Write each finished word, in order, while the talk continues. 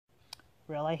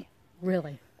Really?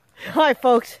 Really. Hi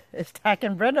folks, it's Tack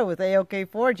and Brenda with AOK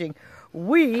Foraging.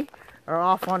 We are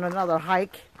off on another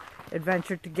hike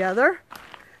adventure together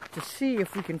to see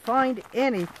if we can find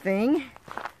anything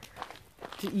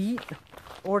to eat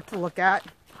or to look at,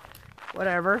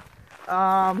 whatever.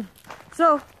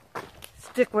 So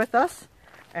stick with us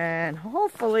and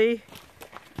hopefully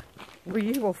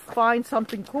we will find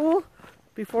something cool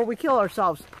before we kill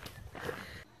ourselves.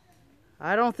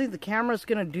 I don't think the camera's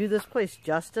gonna do this place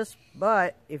justice,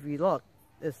 but if you look,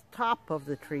 this top of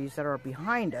the trees that are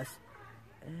behind us,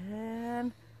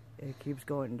 and it keeps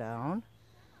going down,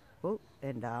 oh,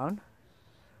 and down,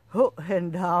 oh,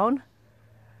 and down,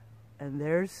 and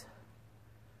there's,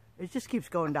 it just keeps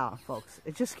going down, folks.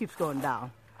 It just keeps going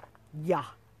down. Yeah,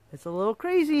 it's a little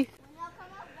crazy.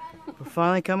 We're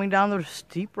finally coming down those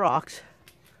steep rocks.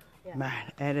 Yeah.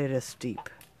 Man, and it is steep.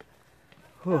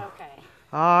 Whew. Okay.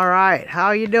 All right, how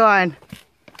are you doing?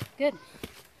 Good.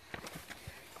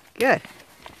 Good.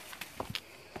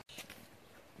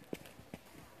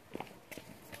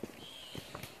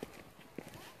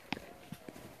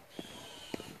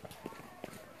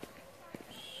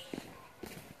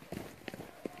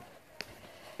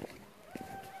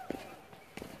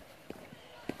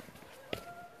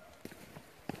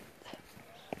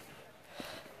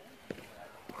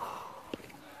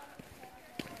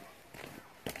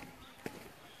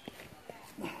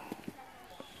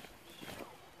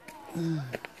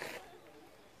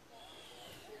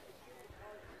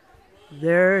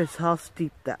 There is how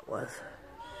steep that was.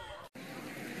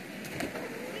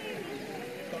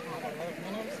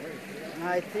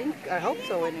 I hope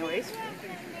so anyways.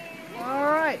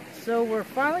 Alright, so we're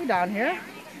finally down here.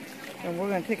 And we're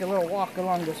going to take a little walk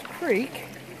along this creek.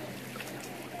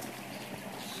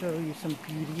 Show you some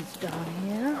beauties down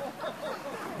here.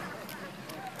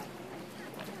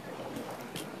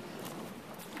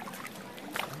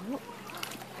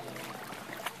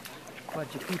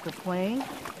 Bunch of people playing.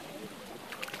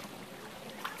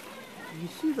 You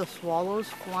see the swallows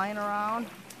flying around?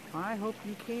 I hope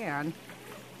you can.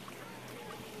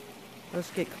 Let's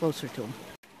get closer to them.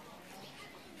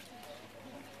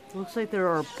 Looks like there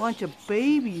are a bunch of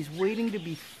babies waiting to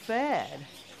be fed.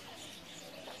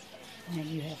 And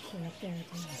you have clear up there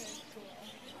too.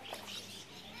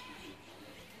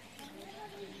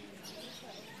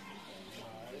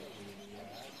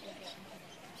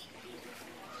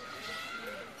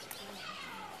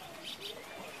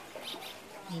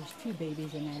 There's two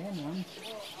babies in that end one.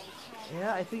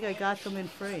 Yeah, I think I got them in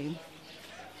frame.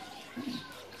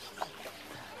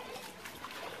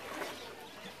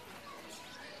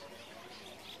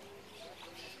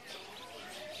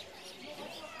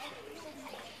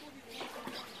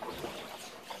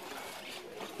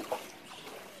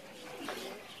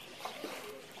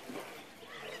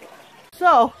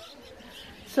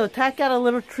 So Tack got a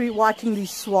little treat watching these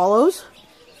swallows.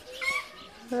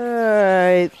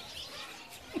 Alright.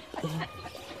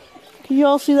 Can you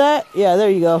all see that? Yeah,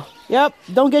 there you go. Yep,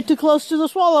 don't get too close to the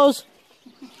swallows.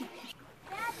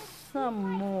 Some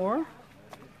more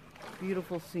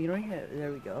beautiful scenery.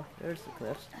 There we go. There's the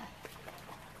cliffs.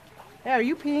 Hey, are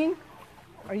you peeing?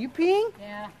 Are you peeing?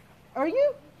 Yeah. Are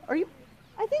you? Are you?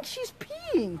 I think she's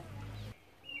peeing.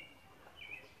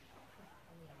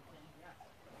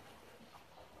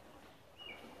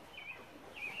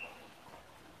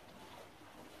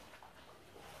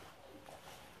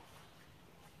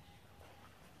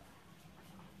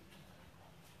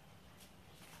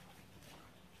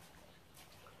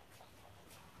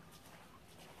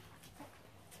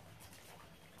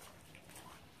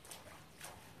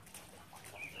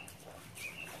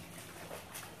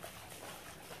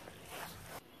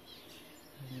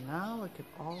 Now look at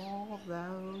all of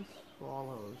those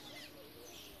swallows.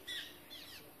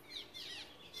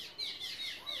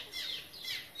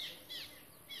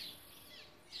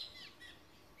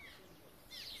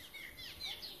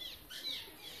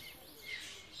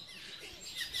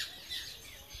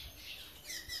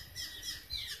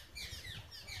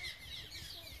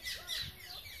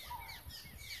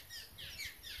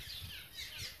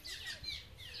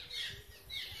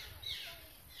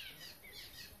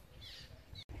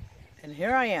 And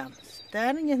here I am,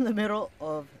 standing in the middle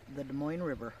of the Des Moines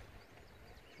River.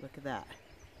 Look at that.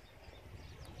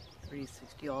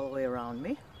 360 all the way around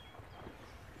me.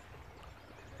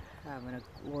 Having a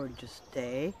gorgeous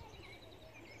day.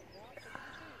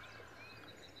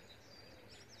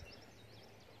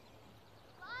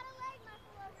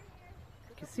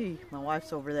 You can see my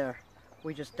wife's over there.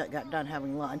 We just got done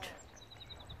having lunch.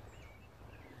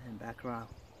 And back around.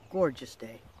 Gorgeous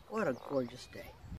day. What a gorgeous day.